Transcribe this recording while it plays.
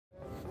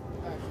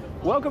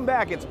Welcome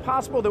back. It's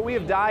possible that we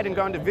have died and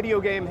gone to video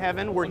game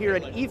heaven. We're here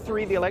at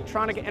E3, the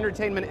Electronic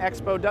Entertainment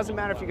Expo. Doesn't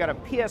matter if you got a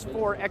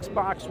PS4,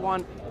 Xbox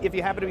One, if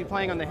you happen to be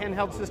playing on the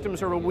handheld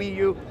systems or a Wii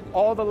U,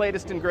 all the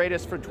latest and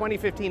greatest for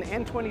 2015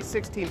 and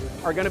 2016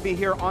 are going to be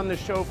here on the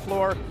show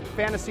floor.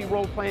 Fantasy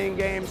role-playing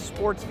games,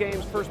 sports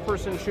games,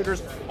 first-person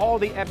shooters, all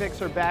the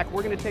epics are back.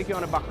 We're going to take you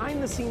on a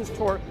behind-the-scenes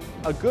tour,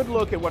 a good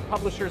look at what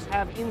publishers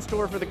have in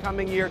store for the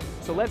coming year.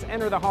 So let's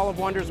enter the Hall of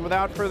Wonders.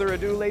 Without further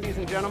ado, ladies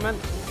and gentlemen,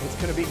 it's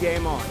going to be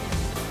game on.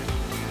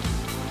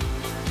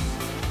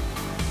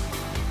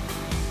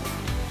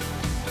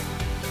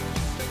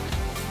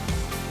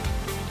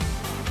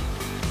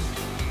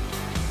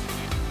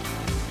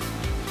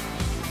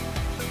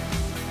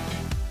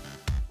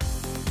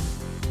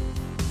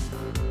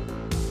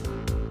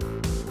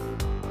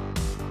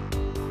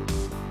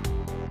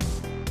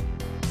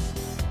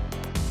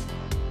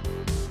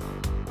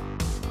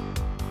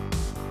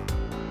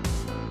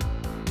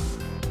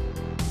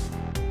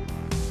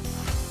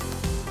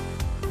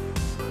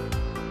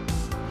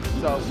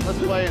 So let's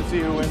play and see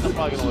who wins. I'm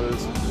probably gonna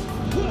lose.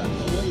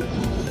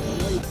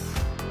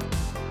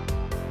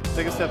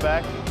 Take a step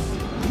back.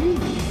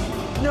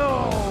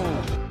 No!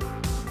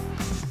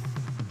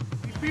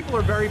 These people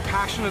are very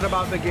passionate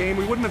about the game.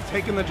 We wouldn't have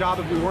taken the job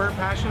if we weren't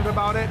passionate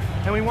about it,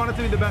 and we want it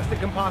to be the best it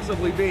can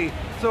possibly be.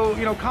 So,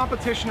 you know,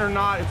 competition or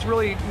not, it's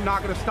really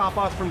not going to stop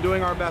us from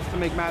doing our best to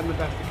make Madden the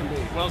best it can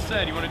be. Well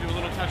said. You want to do a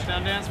little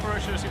touchdown dance for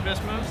us? Show us your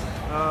best moves?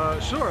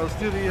 Sure, let's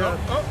do the...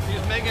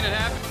 He's making it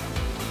happen.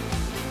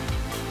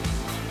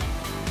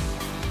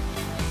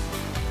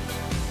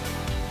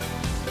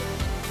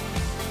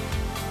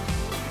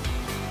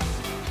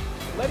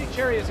 Letty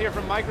Cherry is here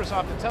from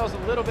Microsoft to tell us a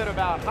little bit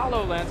about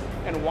HoloLens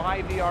and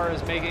why VR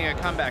is making a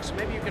comeback. So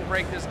maybe you can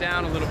break this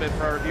down a little bit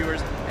for our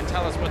viewers and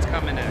tell us what's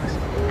coming next.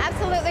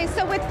 Absolutely.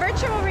 So with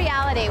virtual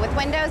reality, with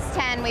Windows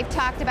 10, we've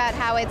talked about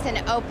how it's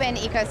an open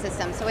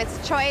ecosystem. So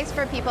it's choice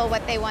for people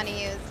what they want to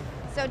use.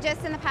 So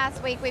just in the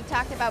past week, we've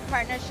talked about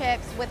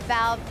partnerships with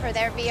Valve for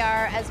their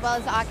VR, as well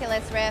as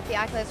Oculus Rift. The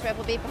Oculus Rift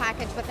will be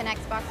packaged with an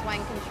Xbox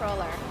One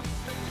controller.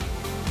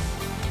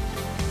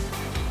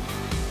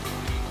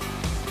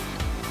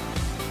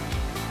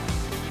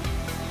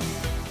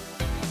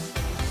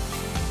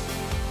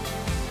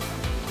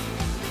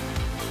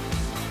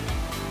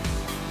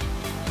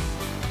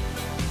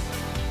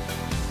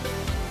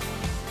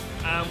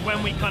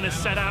 When we kind of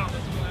set out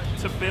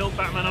to build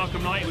Batman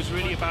Arkham Knight, it was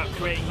really about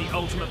creating the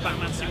ultimate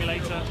Batman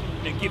simulator,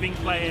 you know, giving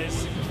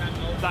players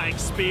that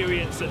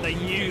experience that they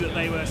knew that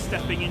they were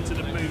stepping into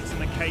the boots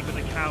and the cape and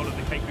the cowl of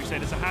the Cape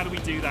Crusader. So how do we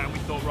do that? And we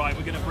thought, right,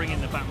 we're going to bring in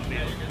the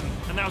Batmobile.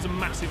 And that was a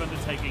massive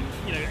undertaking.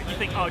 You know, you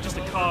think, oh, just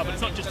a car, but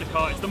it's not just a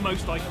car, it's the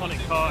most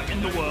iconic car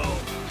in the world.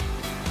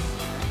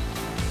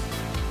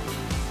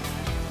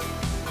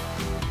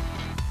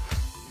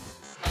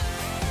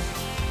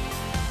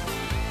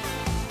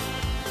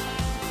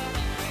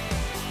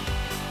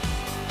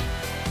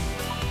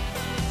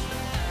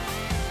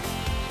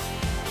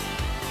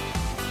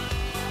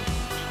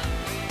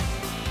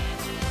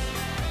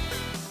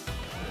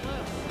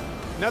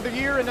 Another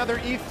year, another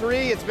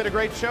E3. It's been a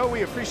great show.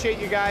 We appreciate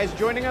you guys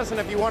joining us. And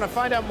if you want to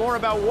find out more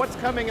about what's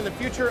coming in the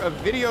future of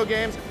video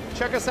games,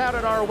 check us out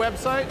at our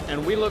website,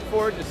 and we look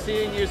forward to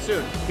seeing you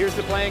soon. Here's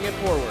to playing it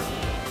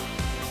forward.